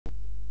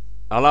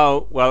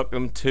Hello,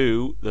 welcome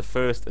to the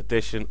first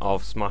edition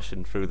of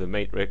Smashing Through the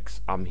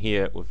Matrix. I'm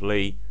here with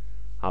Lee.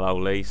 Hello,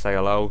 Lee. Say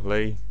hello,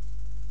 Lee.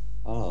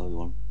 Hello,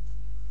 everyone.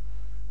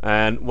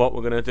 And what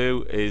we're going to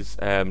do is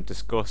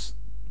discuss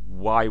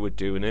why we're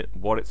doing it,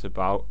 what it's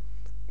about,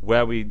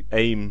 where we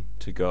aim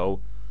to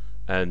go,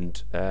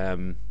 and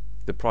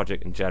the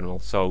project in general.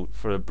 So,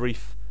 for a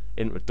brief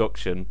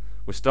introduction,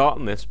 we're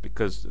starting this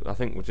because I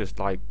think we're just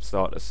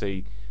starting to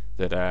see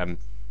that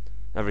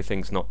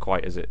everything's not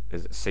quite as it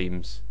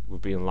seems. We're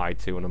being lied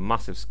to on a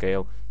massive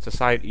scale.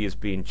 Society is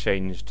being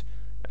changed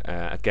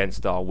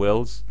against our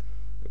wills.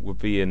 We're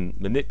being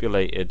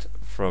manipulated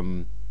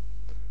from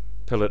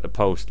pillar to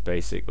post,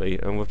 basically,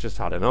 and we've just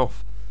had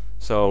enough.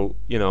 So,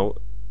 you know,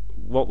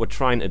 what we're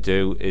trying to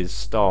do is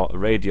start a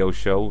radio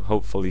show,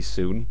 hopefully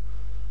soon,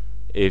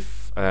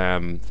 if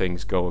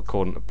things go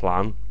according to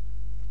plan.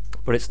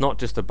 But it's not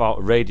just about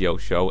a radio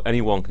show.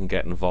 Anyone can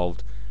get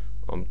involved.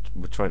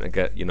 We're trying to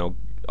get, you know,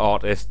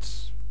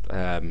 artists,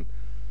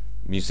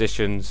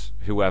 musicians,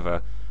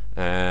 whoever,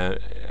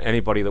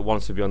 anybody that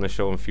wants to be on the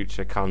show in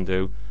future can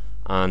do.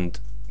 And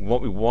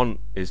what we want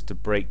is to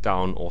break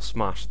down or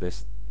smash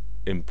this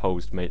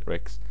imposed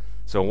matrix.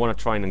 So I want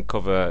to try and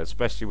uncover,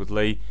 especially with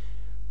Lee,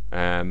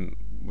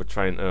 we're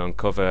trying to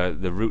uncover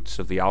the roots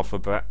of the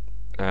alphabet,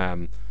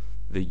 the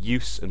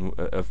use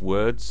of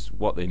words,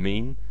 what they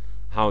mean,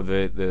 how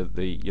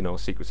the you know,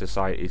 secret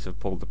societies have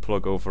pulled the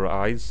plug over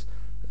our eyes,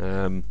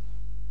 and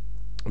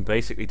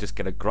basically just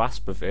get a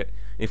grasp of it.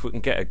 If we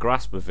can get a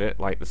grasp of it,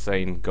 like the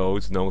saying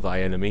goes, know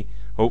thy enemy,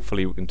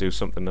 hopefully we can do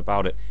something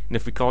about it. And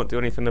if we can't do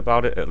anything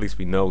about it, at least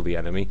we know the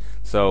enemy,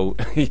 so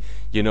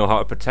you know how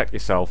to protect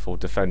yourself or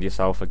defend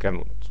yourself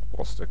against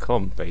what's to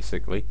come,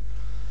 basically.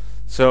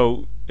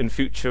 So in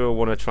future I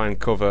want to try and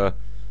cover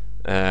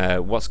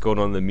what's going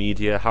on in the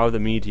media, how the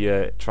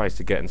media tries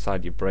to get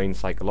inside your brain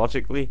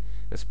psychologically,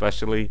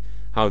 especially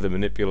how they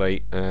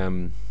manipulate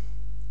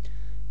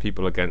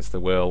people against the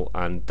will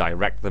and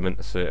direct them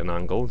into certain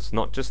angles.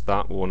 Not just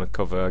that, we want to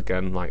cover,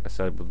 again, like I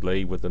said with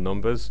Lee, with the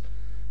numbers.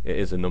 It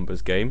is a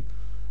numbers game,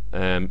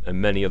 and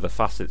many other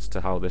facets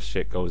to how this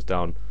shit goes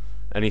down.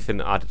 Anything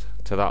to add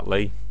to that,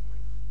 Lee?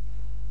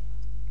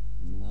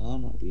 No,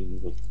 not really,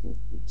 but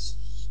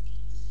it's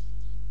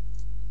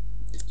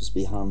just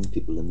be harming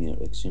people in the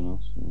Matrix, you know.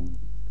 So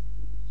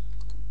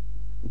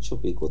it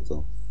should be good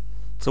though.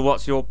 So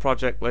what's your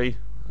project, Lee?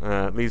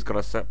 Lee's got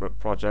a separate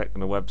project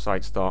and a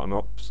website starting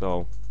up,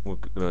 so we're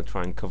going to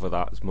try and cover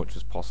that as much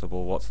as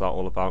possible. What's that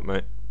all about,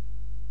 mate?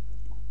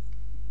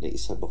 Like you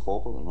said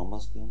before, about the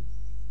numbers game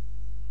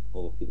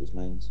over people's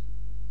minds.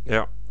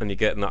 Yeah, and you're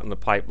getting that in the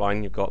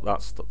pipeline. You've got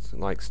that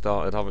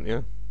started, haven't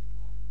you?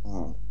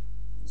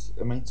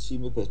 It might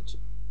seem a bit,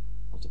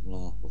 I don't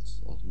know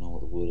what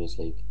the word is,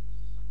 like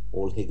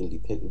all higgledy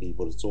piggledy,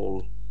 but it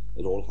all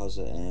has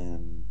a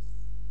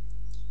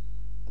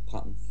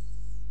pattern,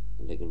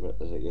 like a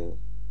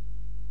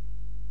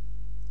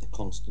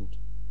constant.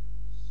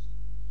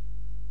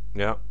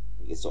 Yeah.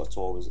 It's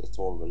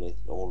all related,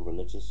 all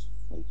religious.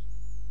 Like,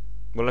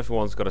 well,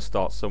 everyone's got to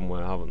start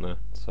somewhere, haven't they?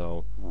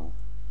 So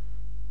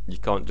you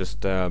can't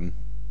just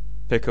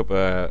pick up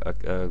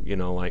a you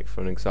know, like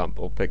for an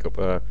example, pick up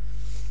an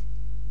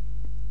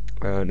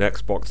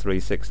Xbox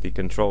 360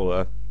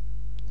 controller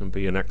and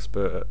be an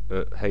expert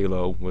at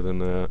Halo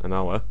within an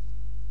hour.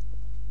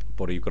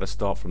 But you've got to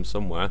start from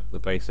somewhere, the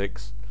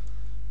basics.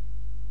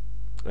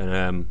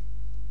 And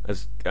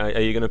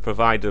are you going to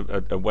provide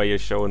a way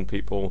of showing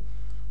people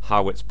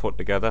how it's put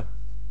together?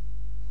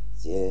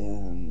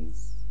 Yeah,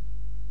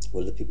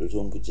 well, the people at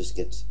home could just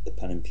get a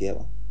pen and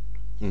paper,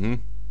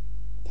 pen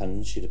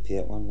and sheet of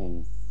paper,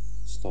 and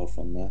start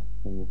from there.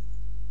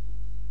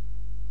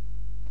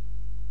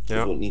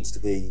 Yeah. What needs to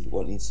be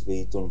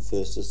done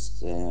first is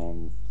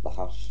the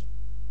hash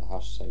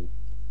side.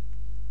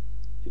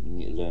 People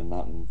need to learn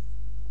that and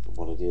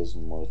what it is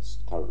and what its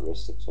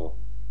characteristics are.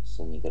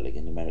 So then you get like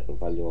a numerical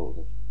value out of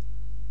it.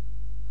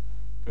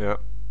 Yeah.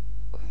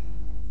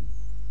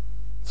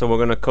 So we're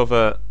going to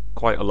cover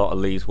quite a lot of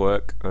Lee's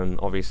work, and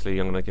obviously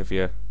I'm going to give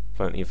you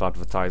plenty of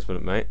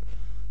advertisement, mate.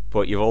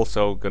 But you're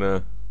also going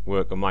to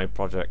work on my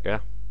project, yeah?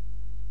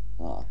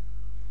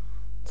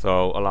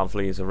 So I'll have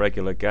Lee as a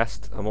regular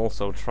guest. I'm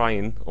also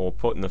trying, or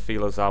putting the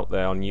feelers out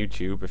there on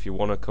YouTube, if you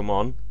want to come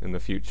on in the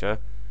future,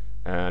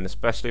 and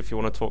especially if you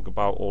want to talk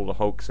about all the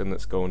hoaxing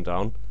that's going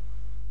down,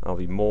 I'll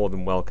be more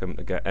than welcome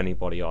to get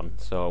anybody on.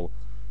 So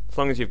as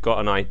long as you've got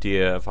an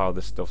idea of how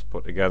this stuff's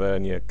put together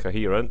and you're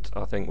coherent,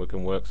 I think we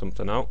can work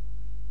something out.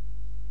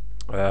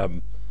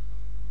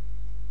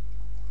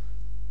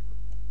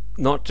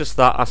 Not just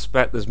that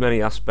aspect, there's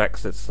many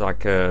aspects. It's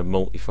like a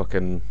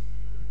multi-fucking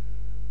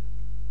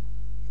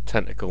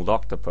tentacled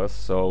octopus,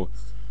 so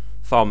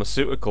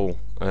pharmaceutical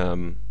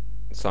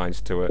sides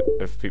to it.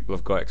 If people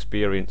have got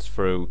experience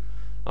through,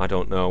 I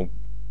don't know,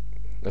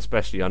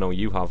 especially I know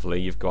you have, Lee,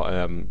 you've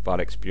got bad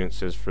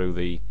experiences through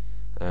the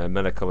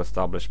medical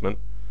establishment,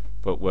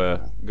 but we're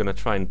going to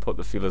try and put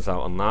the feelers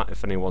out on that.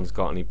 If anyone's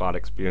got any bad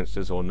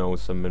experiences or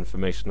knows some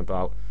information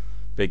about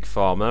Big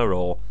Pharma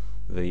or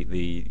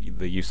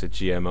the use of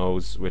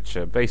GMOs, which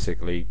are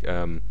basically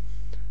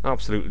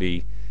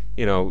absolutely,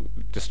 you know,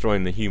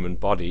 destroying the human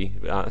body.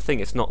 I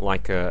think it's not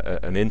like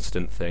an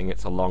instant thing.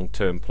 It's a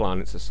long-term plan.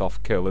 It's a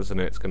soft kill, isn't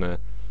it? It's going to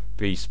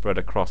be spread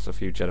across a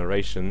few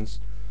generations.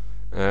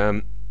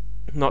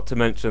 Not to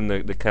mention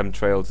the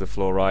chemtrails, the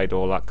fluoride,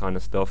 all that kind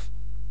of stuff.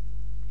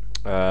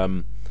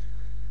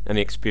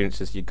 Any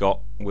experiences you got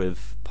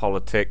with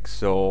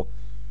politics or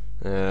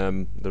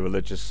the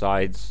religious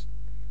sides?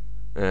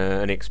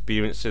 Any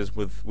experiences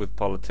with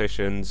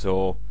politicians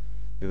or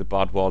the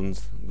bad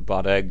ones, the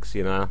bad eggs?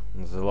 You know,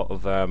 there's a lot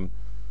of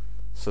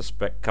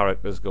suspect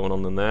characters going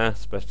on in there,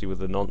 especially with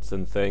the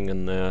nonsense thing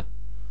and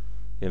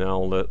you know,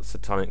 all the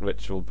satanic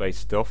ritual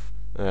based stuff.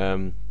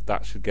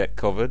 That should get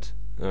covered.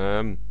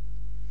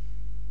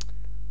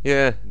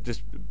 Yeah,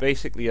 just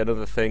basically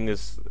another thing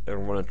is I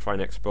want to try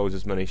and expose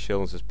as many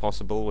shills as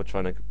possible. We're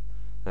trying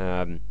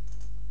to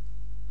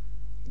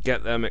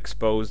get them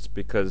exposed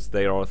because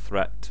they are a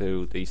threat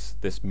to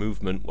this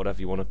movement, whatever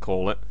you want to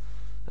call it,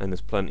 and there's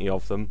plenty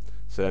of them.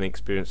 So any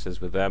experiences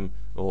with them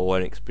or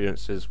any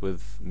experiences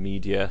with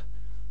media,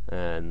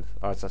 and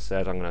as I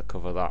said, I'm going to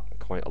cover that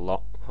quite a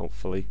lot,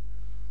 hopefully.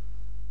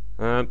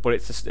 But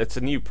it's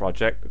a new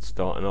project. It's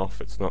starting off.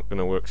 It's not going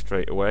to work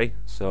straight away,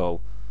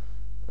 so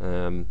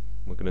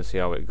we're going to see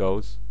how it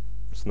goes.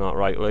 It's not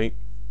right, Lee.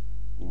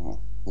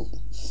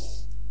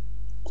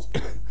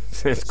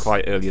 It's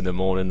quite early in the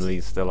morning.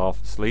 Lee's still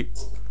half asleep.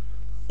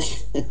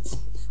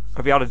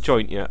 Have you had a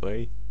joint yet,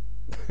 Lee?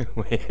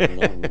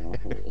 No.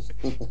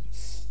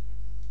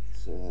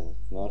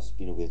 No, it's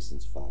been awake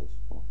since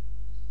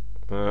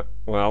 5.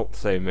 Well,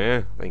 same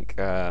here. I think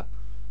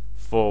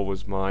 4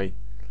 was my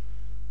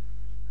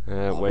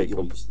wake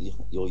up.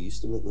 You're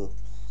used to it though.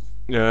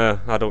 Yeah,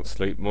 I don't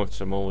sleep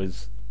much. I'm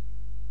always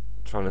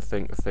trying to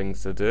think of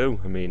things to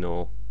do. I mean,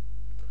 or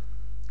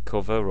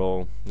cover,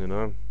 or you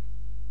know,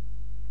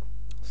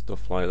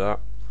 stuff like that.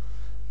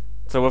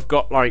 So I've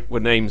got like the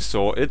names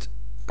sorted,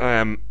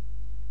 and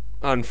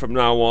from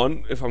now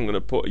on, if I'm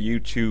gonna put a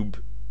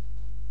YouTube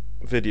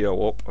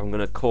video up, I'm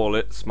gonna call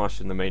it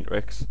Smashing the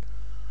Matrix,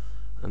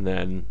 and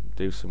then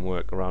do some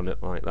work around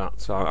it like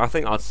that. So I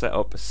think I'll set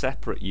up a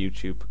separate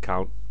YouTube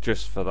account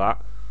just for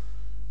that,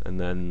 and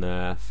then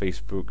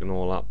Facebook and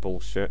all that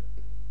bullshit,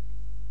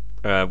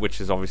 which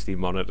is obviously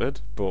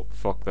monitored, but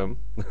fuck them.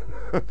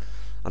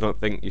 I don't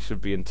think you should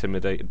be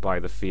intimidated by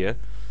the fear,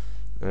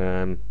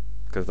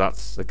 because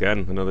that's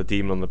again another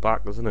demon on the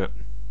back, isn't it?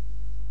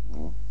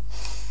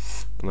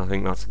 And I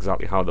think that's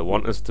exactly how they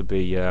want us to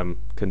be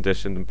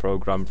conditioned and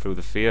programmed through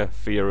the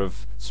fear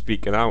of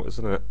speaking out,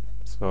 isn't it?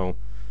 So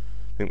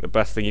I think the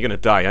best thing, you're going to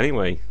die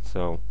anyway,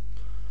 so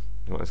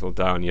you might as well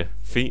die on your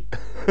feet.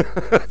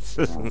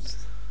 Stay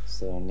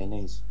on your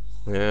knees.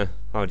 Yeah,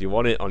 how do you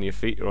want it, on your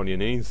feet or on your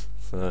knees?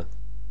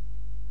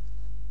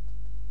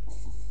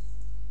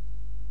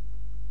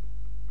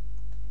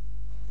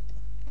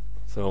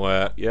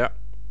 So yeah,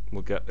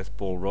 we'll get this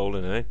ball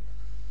rolling,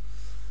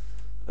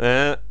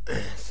 eh?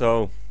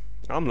 So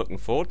I'm looking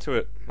forward to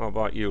it. How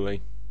about you,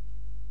 Lee?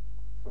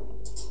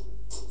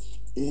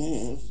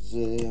 Yeah,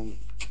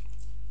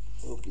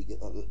 hopefully get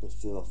that little bit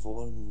further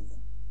forward and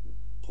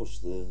push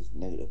the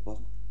negative back.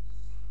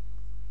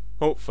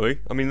 Hopefully.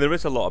 I mean, there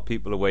is a lot of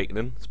people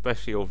awakening,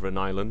 especially over in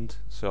Ireland.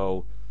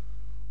 So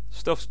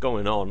stuff's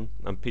going on,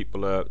 and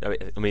people are.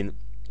 I mean,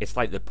 it's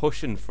like they're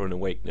pushing for an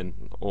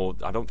awakening, or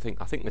I think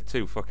they're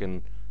too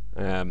fucking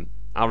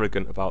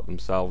arrogant about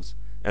themselves,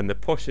 and they're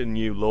pushing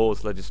new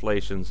laws,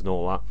 legislations, and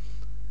all that,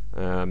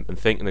 and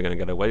thinking they're going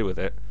to get away with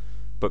it.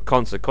 But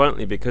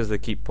consequently, because they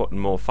keep putting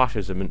more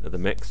fascism into the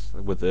mix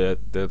with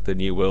the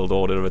New World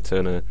Order,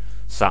 Return of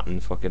Saturn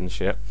fucking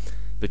shit,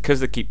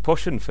 because they keep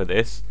pushing for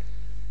this,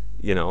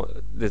 you know,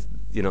 the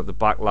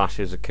backlash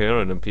is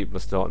occurring and people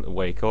are starting to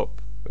wake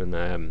up. And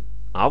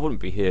I wouldn't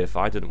be here if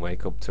I didn't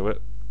wake up to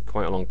it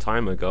quite a long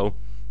time ago.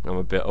 I'm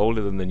a bit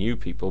older than the new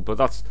people, but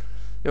that's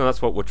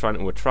what we're trying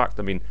to attract.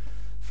 I mean,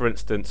 for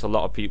instance, a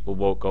lot of people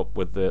woke up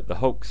with the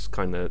hoax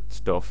kind of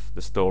stuff,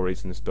 the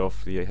stories and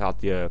stuff. You had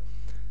your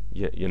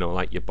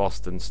like your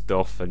Boston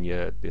stuff and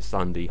your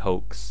Sandy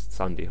Hook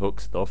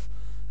stuff,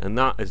 and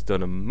that has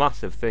done a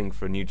massive thing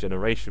for a new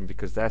generation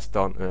because they're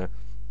starting to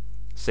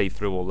see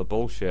through all the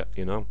bullshit,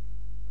 you know.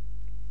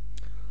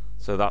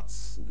 So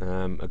that's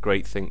a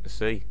great thing to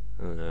see,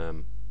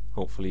 and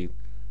hopefully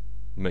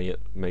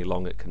may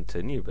long it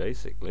continue,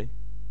 basically.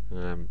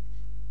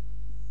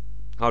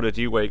 How did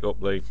you wake up,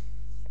 Lee?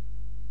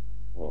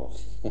 Oh,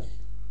 it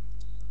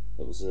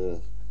was a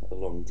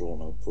long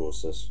drawn out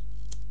process.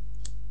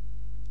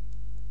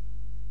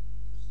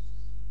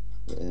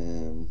 How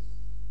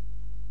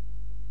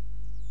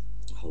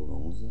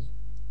long was it?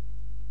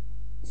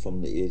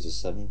 From the age of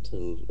 7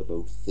 till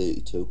about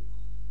 32.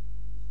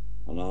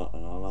 And I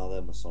know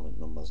they're Masonic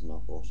numbers,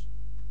 not, but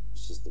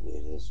it's just the way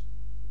it is.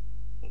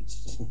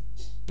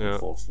 Yeah.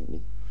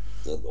 Unfortunately.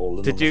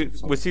 All the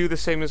Was you the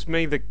same as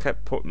me that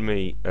kept putting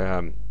me,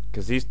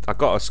 because I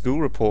got a school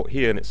report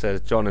here and it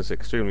says John is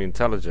extremely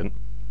intelligent,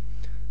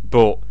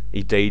 but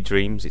he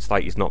daydreams. It's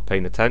like he's not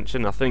paying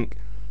attention. I think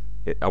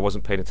I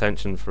wasn't paying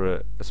attention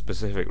for a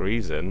specific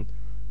reason,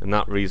 and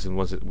that reason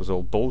was it was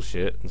all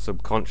bullshit, and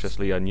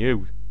subconsciously I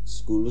knew.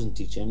 School doesn't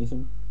teach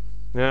anything.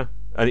 Yeah,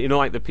 and you know,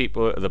 like the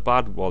people, the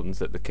bad ones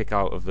that they kick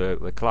out of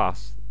the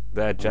class,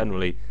 they're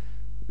generally,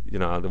 you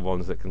know, the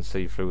ones that can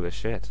see through the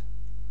shit.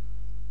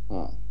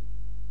 Ah,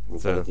 rebel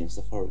So against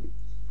authority.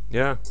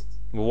 yeah,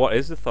 well, what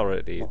is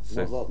authority? Not, It's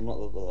not, just, that, not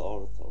that there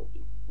are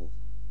authority.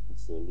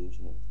 It's the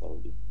illusion of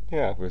authority.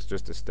 yeah, it's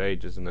just a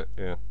stage, isn't it?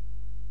 Yeah.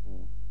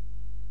 Yeah.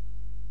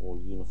 All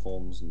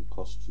uniforms and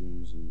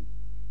costumes and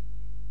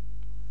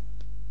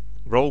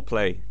Role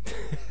play.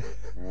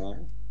 right.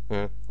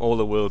 Yeah. All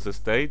the world's a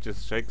stage,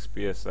 as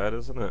Shakespeare said,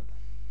 isn't it?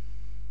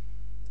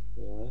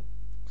 Yeah.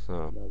 So, A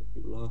lot of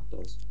people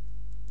actors.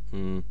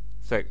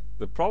 so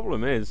the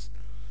problem is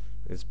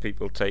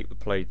people take the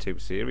play too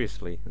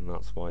seriously, and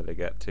that's why they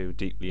get too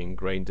deeply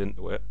ingrained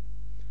into it,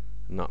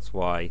 and that's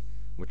why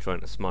we're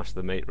trying to smash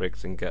the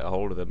matrix and get a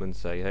hold of them and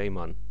say, hey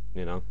man,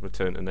 you know,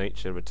 return to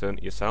nature, return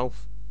to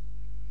yourself.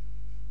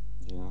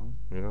 Yeah.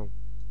 You know,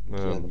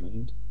 Clear the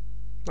mind.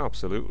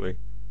 absolutely.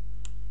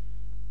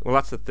 Well,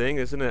 that's the thing,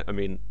 isn't it? I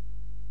mean,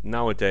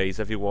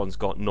 nowadays everyone's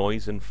got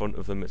noise in front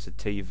of them. It's a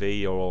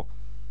TV or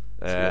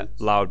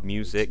loud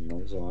music.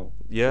 Noise, aye.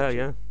 Yeah,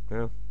 yeah,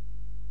 yeah.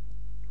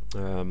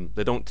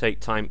 They don't take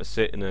time to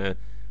sit in a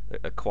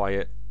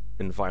quiet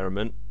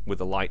environment with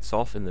the lights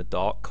off in the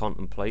dark,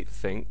 contemplate,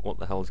 think, what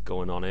the hell's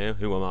going on here?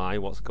 Who am I?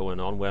 What's going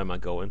on? Where am I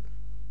going?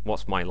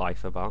 What's my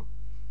life about?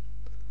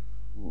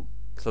 Hmm.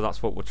 So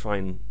that's what we're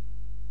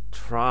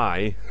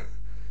try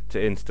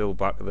to instill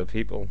back to the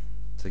people,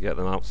 to get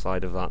them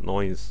outside of that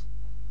noise.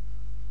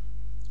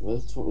 Well,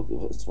 it's what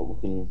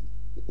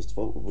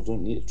we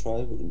don't need to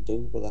try. We can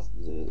do, but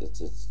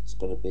it's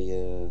got to be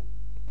a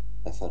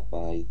effort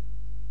by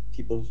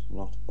people,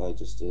 not by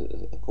just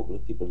a couple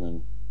of people.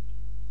 And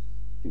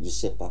you just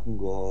sit back and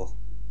go, oh,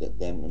 let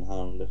them can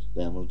handle it.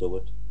 Them will do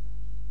it.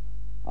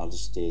 I'll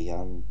just stay here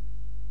and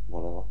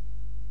whatever.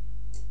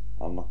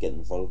 I'm not getting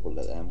involved, but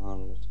let them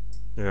handle it.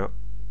 Yeah.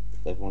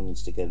 Everyone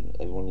needs to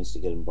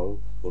get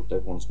involved, but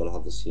everyone's got to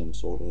have the same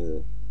sort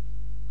of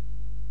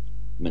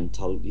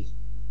mentality,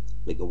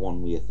 like a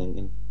one way of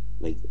thinking,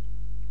 like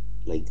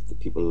the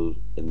people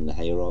in the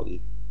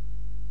hierarchy,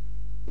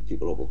 the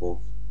people up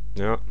above.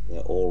 Yeah. They're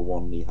all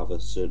one. They have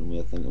a certain way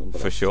of thinking. But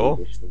For that's sure.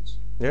 rituals.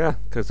 Yeah,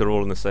 because they're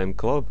all in the same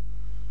club.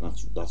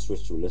 That's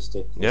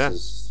ritualistic. Yeah.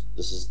 This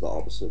is the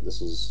opposite.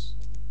 This is.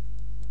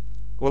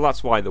 Well,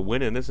 that's why they're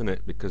winning, isn't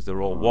it? Because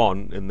they're all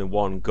one in the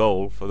one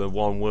goal for the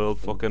one world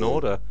fucking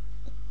order.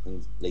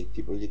 And like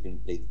people, you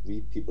can like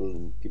read people,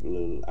 and people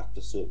will act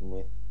a certain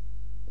way.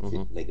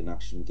 Like an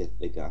action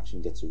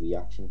gets a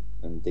reaction,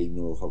 and they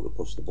know how to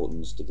push the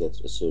buttons to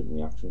get a certain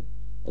reaction,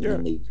 and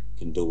then they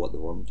can do what they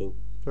want to do.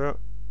 Yeah,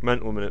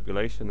 mental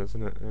manipulation,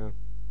 isn't it? Yeah.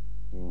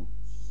 Yeah.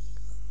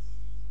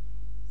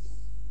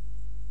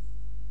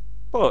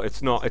 But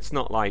it's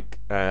not like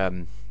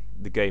the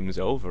game's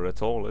over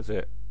at all, is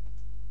it?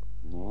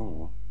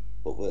 No.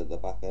 But we're at the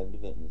back end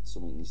of it, and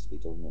something needs to be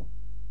done now.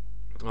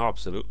 Oh,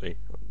 absolutely.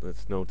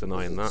 There's no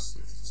denying that.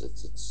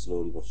 It's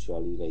slowly but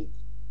surely, like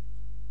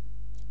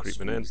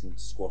Creeping in.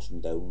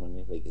 Squashing down on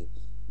you, like the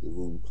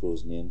room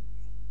closing in.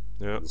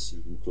 Yeah. The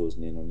ceiling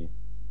closing in on you.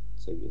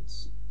 So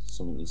it's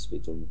something needs to be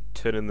done.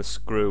 Turning the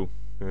screw.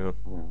 Yeah.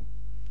 Yeah.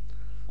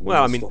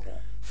 I mean,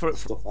 for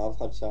stuff I've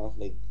had, Charles,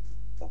 like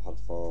I've had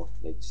for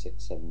like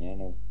 6-7 years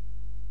now.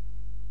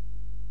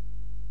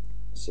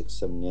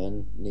 6-7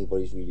 years.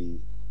 Nobody's really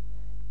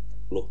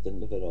looked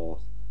into it or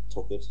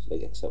took it,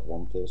 like except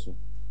one person.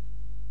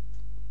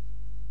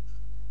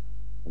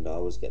 And I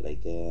always get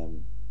like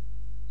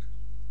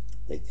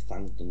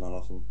thanked and all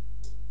of them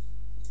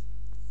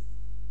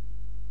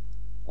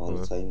all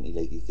the time. He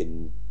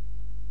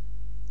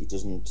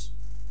doesn't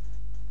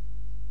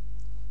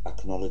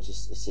acknowledge a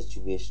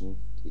situation.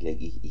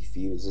 He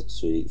feels it,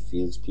 so he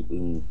feels people,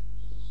 and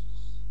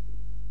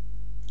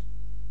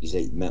he's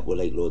like met with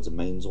like loads of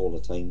minds all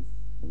the time,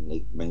 and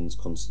like minds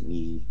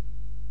constantly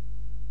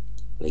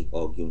like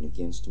arguing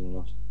against him and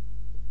that.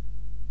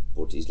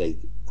 But he's like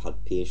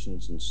had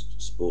patience and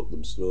spoke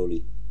them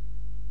slowly,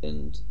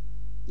 and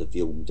they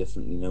view him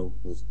differently now.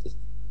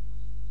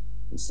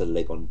 Instead of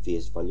like on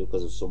face value,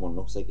 because if someone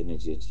looks like an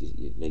idiot,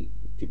 you like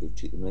people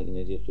treat them like an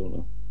idiot, don't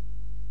they?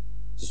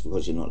 Just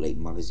because you're not like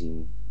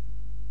magazine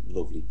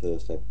lovely,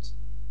 perfect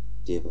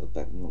David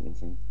Beckham looking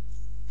thing.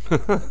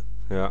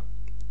 Yeah.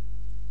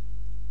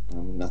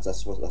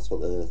 That's what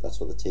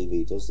the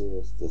TV does.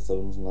 The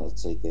films and that.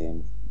 It's like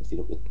if you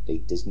look at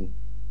like Disney,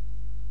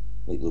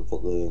 like they'll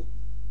put the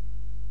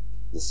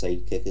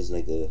sidekick as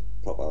like a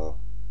proper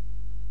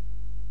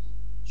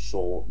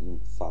short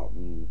and fat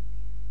and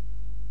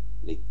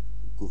like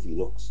goofy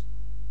looks.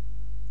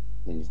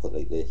 Then you've got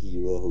like the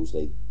hero who's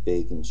like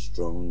big and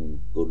strong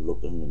and good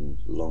looking and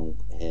long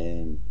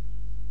hair and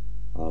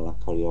all that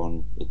carry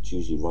on. It's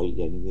usually right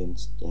anyway in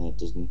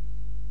Disney.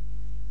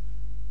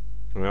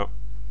 Yeah.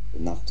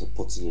 And that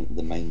puts it in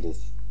the mind of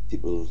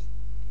people.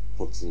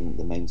 Puts it in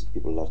the minds of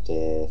people that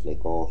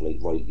like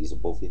right, he's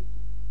above you.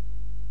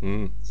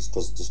 Just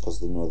because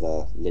they know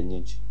their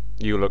lineage.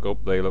 You look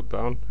up, they look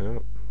down. Yeah.